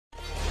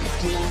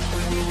Hello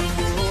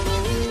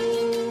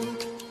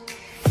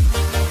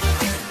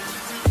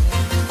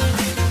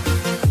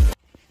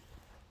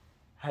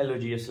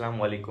जी, अस्सलाम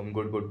वालेकुम।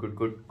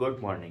 Good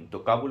morning. तो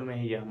काबुल में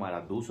है ये हमारा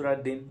दूसरा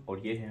दिन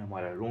और ये है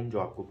हमारा रूम जो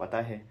आपको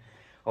पता है।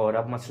 और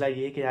अब मसला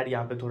ये है कि यार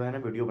यहाँ पे थोड़ा है ना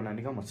वीडियो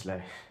बनाने का मसला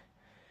है।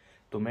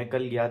 तो मैं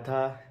कल गया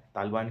था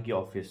तालिबान की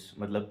ऑफिस,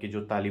 मतलब कि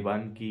जो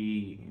तालिबान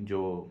की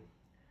जो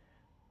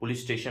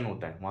पुलिस स्टेशन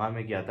होता है वहाँ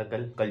मैं गया था।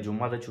 कल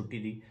जुम्मा था, छुट्टी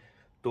थी।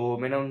 तो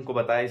मैंने उनको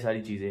बताया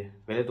सारी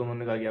चीज़ें। पहले तो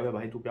उन्होंने कहा कि अबे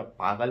भाई तू क्या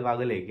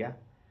पागल है क्या,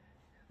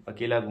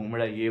 अकेला घूम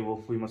रहा है, ये वो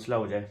कोई मसला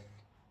हो जाए,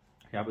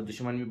 यहाँ पे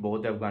दुश्मन भी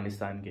बहुत है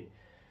अफगानिस्तान के,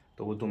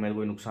 तो वो तुम्हें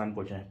कोई नुकसान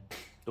पहुँचाए।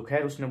 तो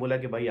खैर उसने बोला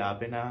कि भाई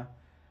आप है ना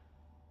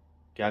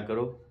क्या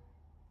करो,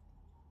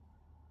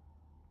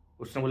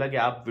 उसने बोला कि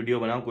आप वीडियो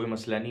बनाओ, कोई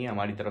मसला नहीं है,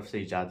 हमारी तरफ से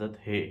इजाज़त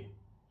है।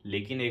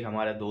 लेकिन एक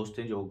हमारा दोस्त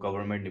है जो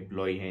गवर्नमेंट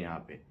एम्प्लॉय है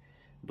यहाँ पे,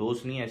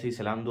 दोस्त नहीं ऐसे ही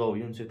सलाम दुआ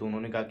हुई उनसे, तो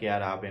उन्होंने कहा कि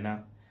यार आप है ना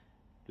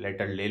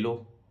लेटर ले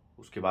लो,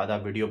 उसके बाद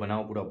आप वीडियो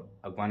बनाओ, पूरा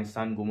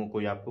अफगानिस्तान घूमो,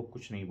 कोई आपको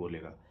कुछ नहीं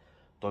बोलेगा।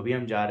 तो अभी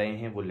हम जा रहे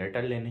हैं वो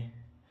लेटर लेने,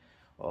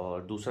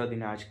 और दूसरा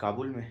दिन है आज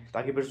काबुल में,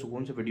 ताकि फिर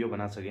सुकून से वीडियो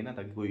बना सके ना,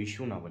 ताकि कोई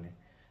इशू ना बने,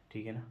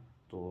 ठीक है ना।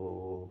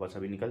 तो बस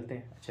अभी निकलते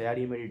हैं। अच्छा यार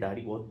ये मेरी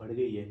डायरी बहुत बढ़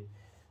गई है,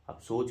 अब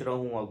सोच रहा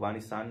हूँ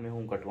अफगानिस्तान में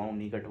हूँ, कटवाऊँ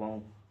नहीं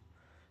कटवाऊँ।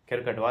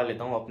 खैर कटवा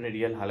लेता हूँ, अपने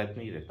रियल हालत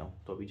में ही रहता हूँ।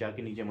 तो अभी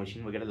जाके नीचे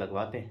मशीन वगैरह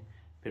लगवाते हैं,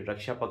 फिर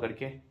रक्षा पकड़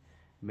के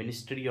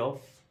मिनिस्ट्री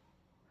ऑफ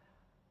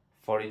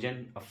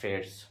फॉरेन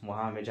अफेयर्स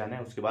वहाँ हमें जाना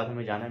है। उसके बाद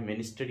हमें जाना है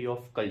मिनिस्ट्री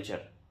ऑफ कल्चर।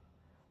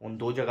 उन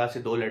दो जगह से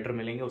 2 लेटर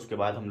मिलेंगे, उसके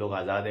बाद हम लोग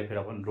आज़ाद है। फिर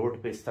अपन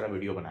रोड पे इस तरह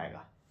वीडियो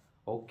बनाएगा।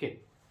 ओके।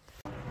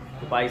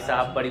 तो भाई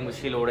साहब बड़ी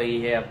मुश्किल हो रही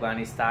है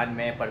अफगानिस्तान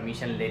में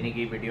परमिशन लेने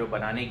की, वीडियो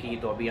बनाने की।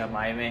 तो अभी हम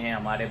आए हुए हैं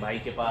हमारे भाई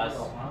के पास।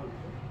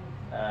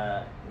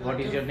 What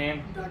is your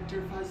name?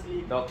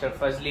 Doctor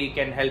Fazli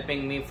can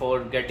helping me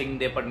for getting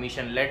the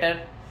permission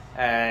letter,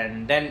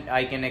 and then I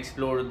can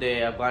explore the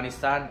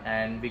Afghanistan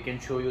and we can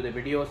show you the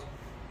videos.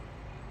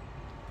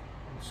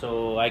 So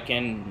I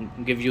can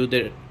give you the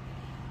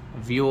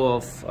view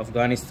of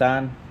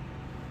Afghanistan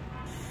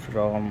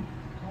from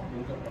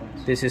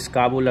this is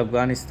Kabul,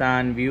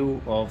 Afghanistan view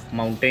of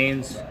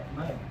mountains.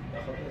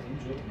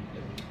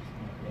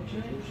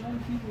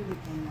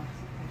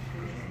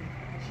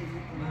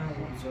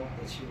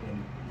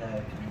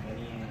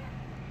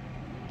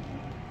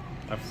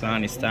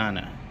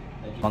 Afghanistan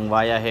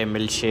मंगवाया है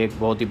milk shake,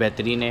 बहुत ही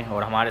बेहतरीन है।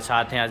 और हमारे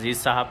साथ हैं अज़ीज़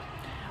साहब,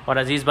 और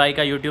अज़ीज़ भाई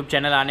का यूट्यूब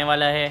चैनल आने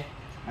वाला है।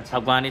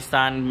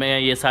 अफगानिस्तान में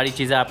ये सारी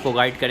चीज़ें आपको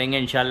गाइड करेंगे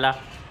इंशाल्लाह,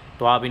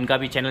 तो आप इनका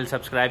भी चैनल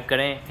सब्सक्राइब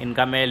करें।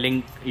 इनका मैं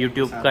लिंक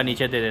यूट्यूब का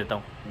नीचे दे देता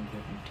हूँ,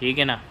 ठीक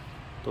है ना।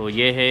 तो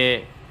ये है,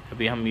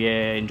 अभी हम ये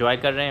एंजॉय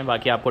कर रहे हैं,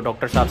 बाकी आपको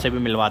डॉक्टर साहब से भी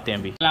मिलवाते हैं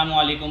अभी। अस्सलाम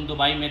वालेकुम। तो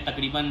भाई मैं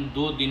तकरीबन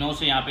 2 दिनों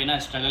से यहाँ पे ना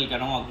स्ट्रगल कर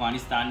रहा हूँ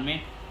अफगानिस्तान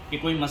में, कि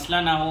कोई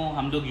मसला ना हो,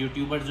 हम लोग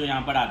यूट्यूबर्स जो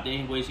यहाँ पर आते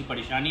हैं कोई ऐसी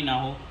परेशानी ना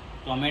हो।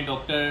 तो हमें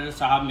डॉक्टर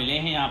साहब मिले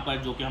हैं यहाँ पर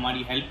जो कि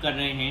हमारी हेल्प कर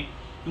रहे हैं,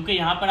 क्योंकि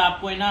यहाँ पर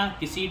आपको है ना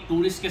किसी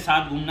टूरिस्ट के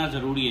साथ घूमना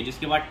ज़रूरी है,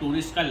 जिसके बाद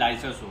टूरिस्ट का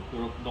लाइसेंस हो। तो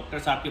डॉक्टर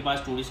साहब के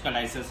पास टूरिस्ट का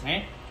लाइसेंस है,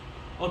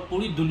 और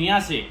पूरी दुनिया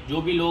से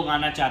जो भी लोग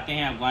आना चाहते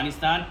हैं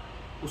अफगानिस्तान,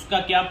 उसका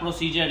क्या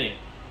प्रोसीजर है,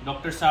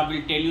 डॉक्टर साहब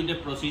will tell you the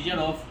procedure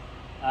of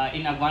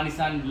in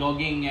Afghanistan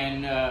blogging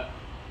and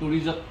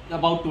tourism,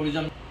 about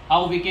tourism,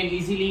 how we can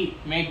easily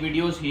make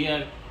videos here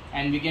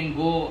and we can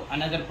go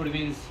another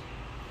province.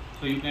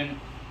 So you can.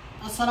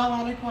 Assalamu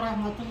alaikum wa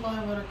rahmatullahi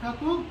wa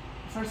barakatuh.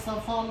 First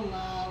of all,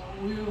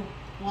 we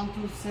want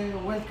to say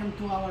welcome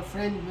to our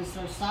friend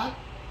Mr. Saad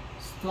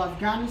to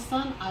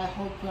Afghanistan. I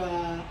hope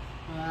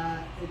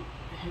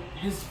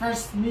his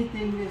first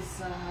meeting is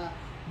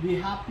be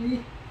happy.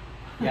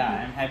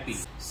 Yeah, I'm happy.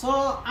 So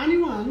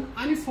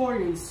any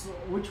foreigners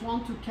which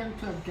want to come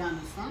to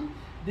Afghanistan,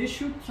 they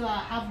should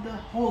have the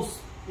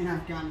host in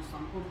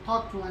Afghanistan or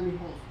talk to any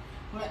host.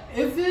 But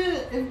if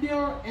they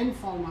are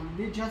informal,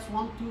 they just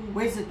want to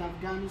visit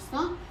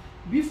Afghanistan,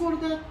 before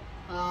that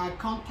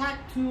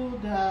contact to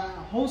the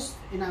host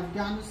in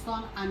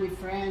Afghanistan, any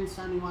friends,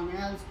 anyone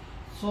else,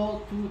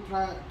 so to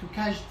try to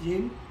catch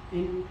them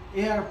in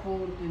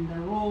airport, in the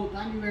road,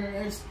 anywhere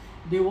else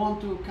they want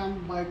to come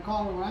by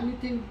car or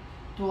anything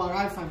to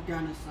arrive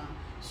Afghanistan.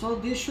 So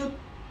they should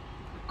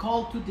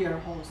call to their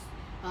host.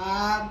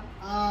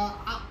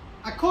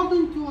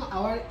 According to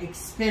our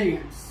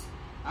experience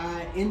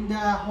in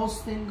the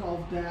hosting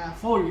of the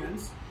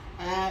foreigners,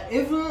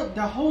 if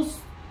the host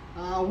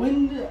when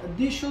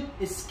they should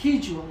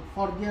schedule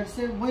for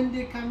themselves when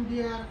they come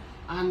there,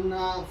 and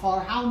for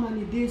how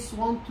many days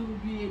want to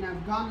be in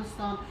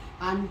Afghanistan,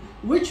 and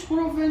which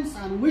province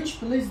and which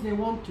place they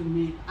want to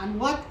meet, and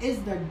what is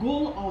the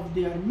goal of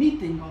their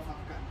meeting of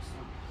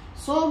Afghanistan.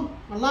 So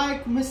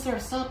like Mr.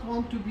 Saad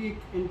want to be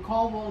in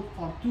Kabul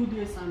for 2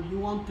 days, and he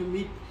want to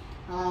meet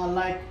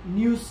like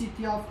new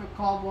city of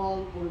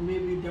Kabul, or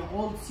maybe the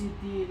old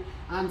city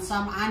and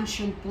some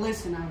ancient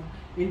place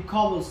in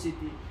Kabul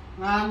city,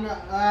 and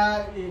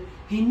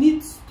he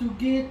needs to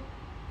get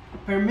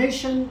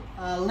permission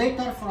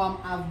letter from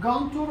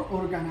Afghan Tour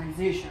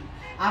organization.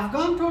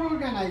 Afghan Tour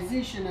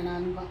organization and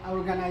an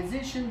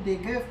organization, they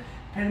give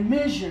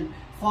permission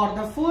for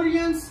the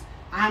foreigners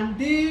and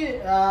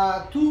they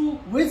to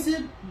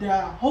visit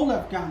the whole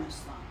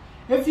Afghanistan.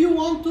 If you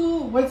want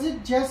to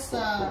visit just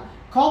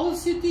Kabul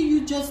city,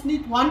 you just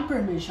need one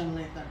permission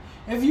letter.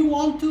 If you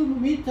want to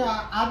meet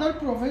other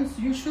province,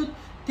 you should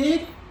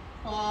take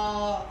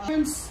for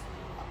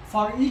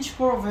each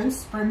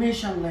province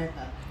permission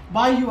letter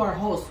by your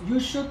host. You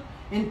should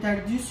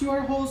introduce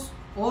your host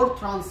or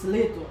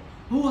translator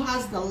who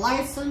has the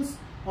license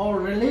or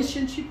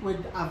relationship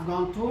with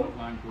Afghan tour.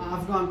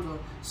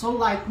 So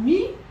like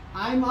me,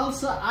 I'm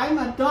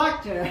a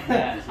doctor.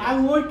 Yes.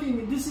 I'm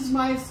working. This is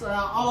my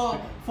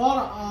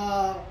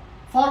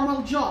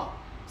formal job.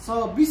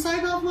 So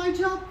beside of my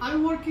job,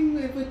 I'm working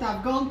with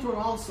Afghan tour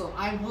also.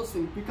 I'm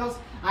hosting because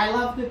I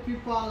love the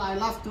people. I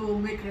love to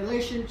make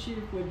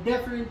relationship with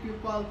different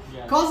people.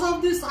 Yes. Because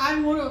of this,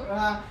 I'm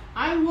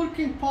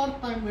working part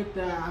time with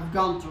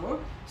Afghan tour.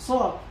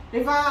 So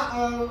if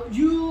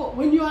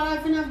when you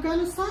arrive in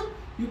Afghanistan,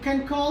 you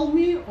can call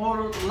me,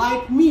 or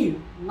like me,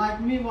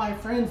 my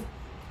friends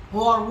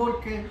who are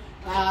working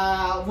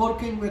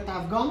with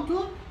Afghan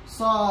tour.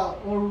 So,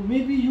 or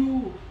maybe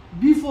you,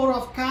 before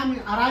of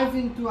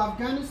arriving to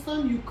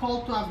Afghanistan, you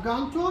call to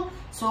Afghan tour.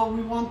 So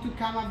we want to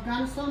come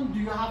Afghanistan. Do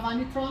you have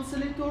any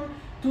translator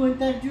to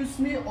introduce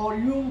me? Or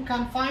you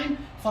can find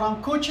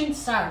from coaching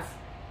surfing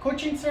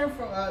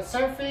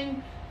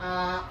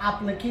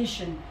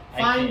application.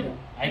 I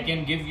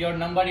can give your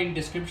number in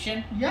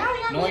description. Yeah,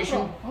 no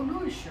issue. Oh,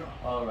 no issue.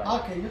 All right.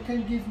 Okay, you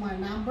can give my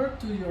number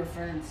to your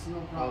friends, no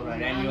problem. All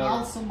right. And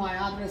also my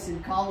address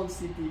in Kabul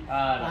city.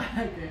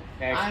 Okay.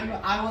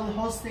 I will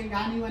hosting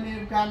anyone in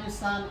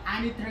Afghanistan,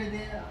 any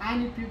trader,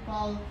 any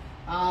people.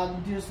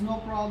 There's no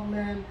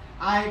problem.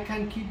 I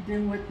can keep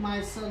them with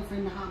myself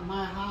in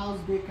my house.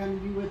 They can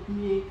be with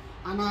me,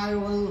 and I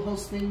will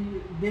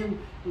hosting them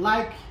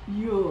like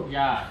you.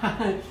 Yeah.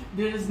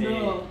 There is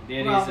no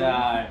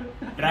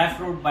dry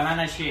fruit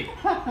banana shake.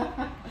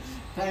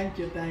 Thank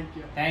you. Thank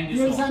you.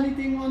 There's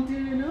anything want to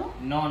know?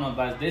 No,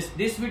 but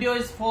this video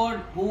is for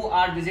who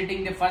are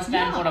visiting the first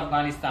time for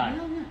Afghanistan.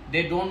 Yeah.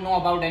 They don't know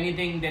about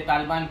anything. The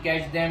Taliban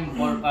catch them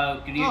for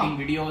creating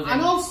videos.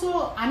 And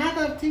also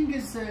another thing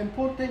is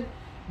important.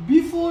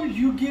 Before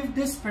you give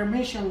this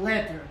permission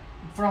letter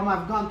from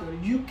Afghanistan,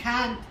 you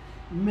can't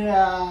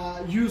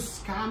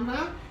use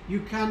camera, you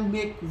can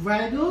make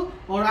video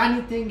or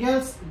anything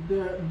else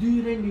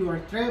during your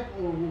trip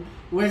or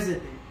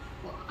visiting.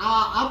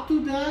 Up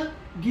to the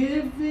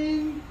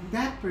giving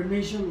that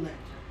permission letter.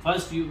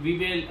 First we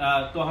will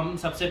तो हम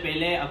सबसे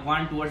पहले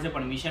Afghan tour से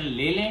permission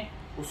ले लें,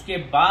 उसके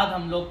बाद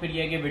हम लोग फिर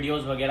ये के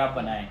वीडियोस वगैरह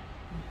बनाएं.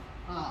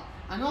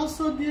 And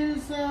also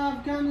there's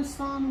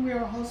Afghanistan, we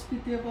are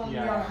hospitable, we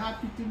are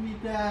happy to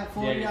meet the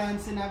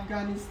foreigners in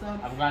Afghanistan.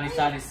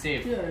 Afghanistan is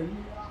safe.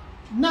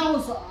 Now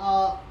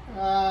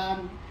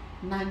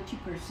 90%.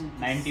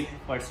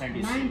 90%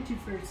 is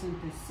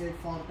 90% is safe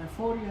for the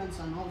foreigners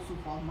and also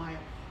for my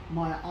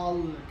all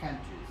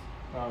countries.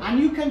 Right. And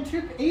you can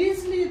trip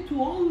easily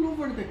to all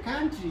over the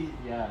country.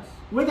 Yes.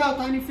 Without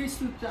any face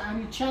with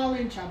any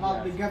challenge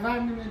about the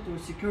government or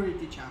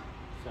security challenge.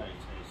 सही.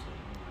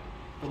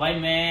 तो भाई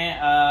मैं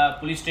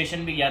police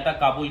station भी गया था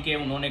काबुल के.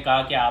 उन्होंने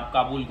कहा कि आप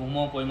काबुल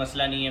घूमो, कोई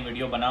मसला नहीं है,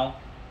 वीडियो बनाओ.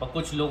 और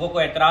कुछ लोगों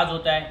को एतराज़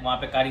होता है. वहाँ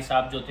पे कारी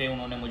साहब जो थे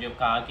उन्होंने मुझे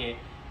कहा कि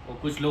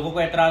कुछ लोगों को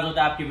एतराज़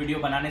होता है आपकी वीडियो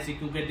बनाने से,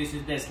 क्योंकि this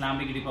is the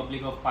Islamic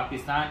Republic of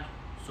Pakistan.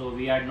 So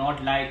we are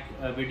not like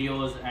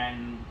videos,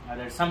 and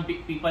some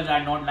people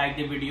are not like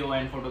the video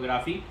and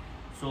photography.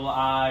 So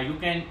you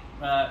can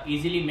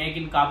easily make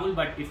in Kabul,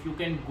 but if you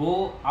can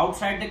go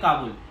outside the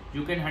Kabul,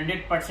 you can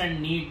 100%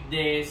 need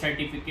the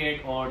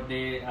certificate or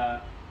the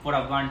for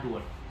Afghan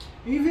tour.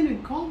 Even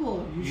in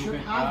Kabul, you should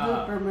have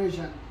the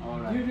permission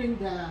during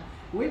the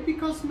way,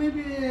 because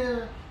maybe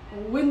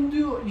when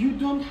you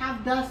don't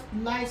have that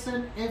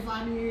license, if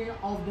any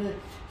of the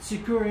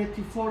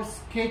security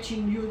force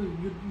catching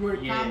your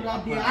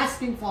camera, they're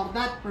asking for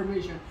that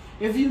permission.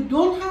 If you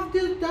don't have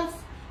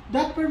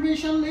that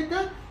permission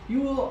later,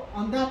 you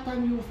on that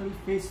time you will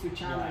face the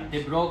challenge.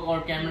 They broke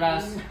our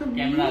cameras.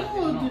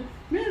 No.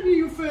 Maybe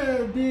if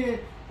they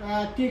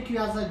take you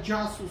as a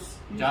jasus.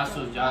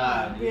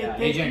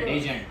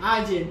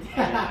 Agent.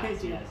 Yes.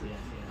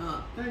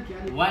 Thank you.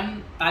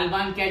 One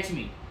Taliban catch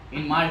me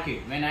in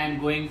market when I am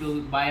going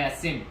to buy a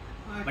SIM,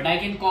 but I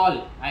can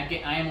call. I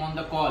am on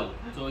the call,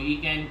 so he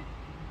can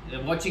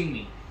watching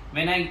me.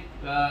 When I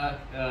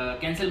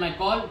cancel my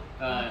call,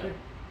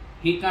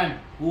 he can.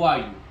 Who are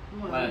you?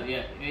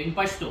 In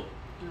Pashto.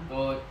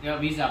 So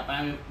visa,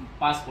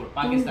 passport,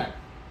 Pakistan.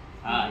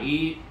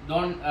 He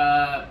don't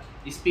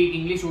speak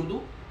English,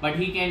 Urdu, but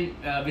he can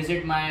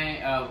visit my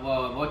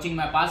watching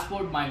my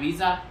passport, my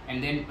visa,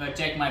 and then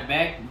check my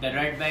bag, the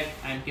red bag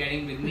I'm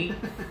carrying with me.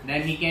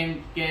 Then he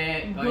can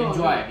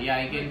enjoy.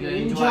 Yeah, he can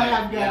enjoy.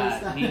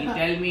 Afghanistan. He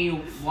tell me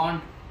you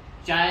want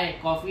chai,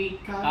 coffee,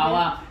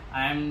 kawa.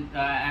 I'm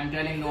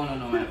telling no.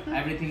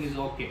 Everything is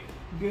okay.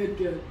 Good.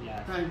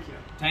 Yeah.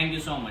 Thank you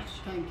so much.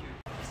 Thank you.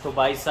 तो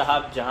भाई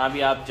साहब, जहाँ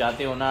भी आप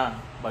जाते हो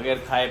ना, बगैर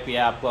खाए पिए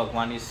आपको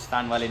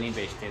अफगानिस्तान वाले नहीं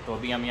भेजते. तो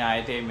अभी हम यहाँ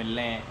आए थे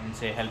मिलने,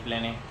 इनसे हेल्प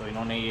लेने. तो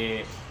इन्होंने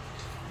ये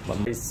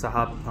भाई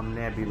साहब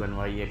हमने अभी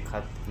बनवाई है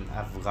खत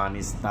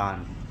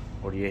अफ़गानिस्तान,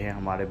 और ये है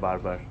हमारे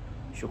बार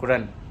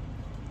शुक्रन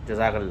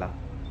जज़ाकल्लाह।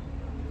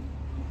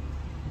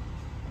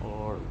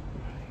 और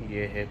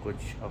ये है कुछ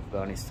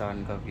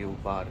अफ़गानिस्तान का व्यू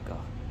बाहर का,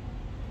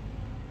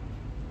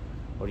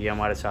 और ये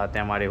हमारे साथ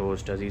हैं हमारे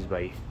होस्ट अजीज़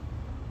भाई,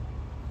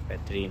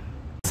 बेहतरीन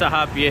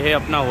साहब। ये है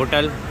अपना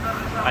होटल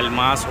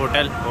अलमास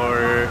होटल, और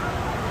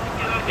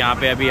यहाँ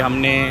पे अभी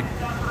हमने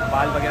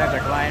बाल वगैरह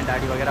कटवाए,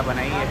 दाढ़ी वगैरह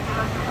बनाई है।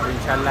 अब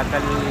इंशाल्लाह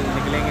कल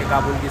निकलेंगे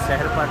काबुल की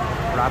शहर पर,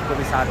 और आपको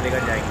भी साथ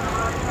लेकर जाएंगे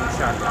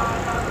इंशाल्लाह।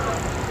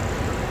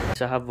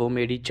 साहब वो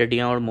मेरी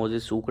चड्डियाँ और मोज़े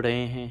सूख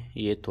रहे हैं,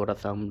 ये थोड़ा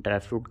सा हम ड्राई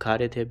फ्रूट खा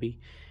रहे थे अभी।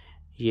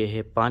 ये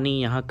है पानी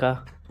यहाँ का,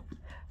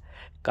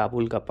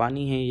 काबुल का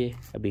पानी है ये।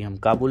 अभी हम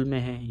काबुल में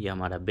हैं। ये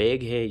हमारा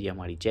बैग है, ये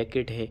हमारी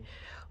जैकेट है,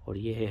 और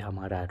ये है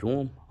हमारा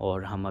रूम।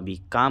 और हम अभी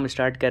काम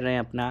स्टार्ट कर रहे हैं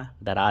अपना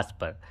दराज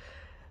पर।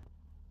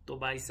 तो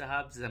भाई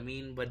साहब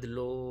ज़मीन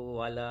बदलो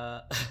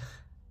वाला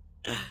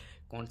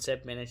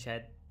कॉन्सेप्ट मैंने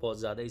शायद बहुत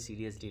ज़्यादा ही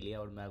सीरियसली लिया,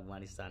 और मैं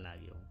अफ़गानिस्तान आ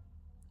गया हूँ।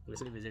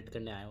 वैसे विज़िट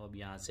करने आया हूँ। अब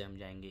यहाँ से हम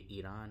जाएंगे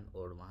ईरान,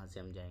 और वहाँ से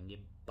हम जाएंगे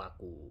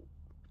बाकू।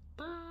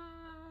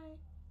 बाय।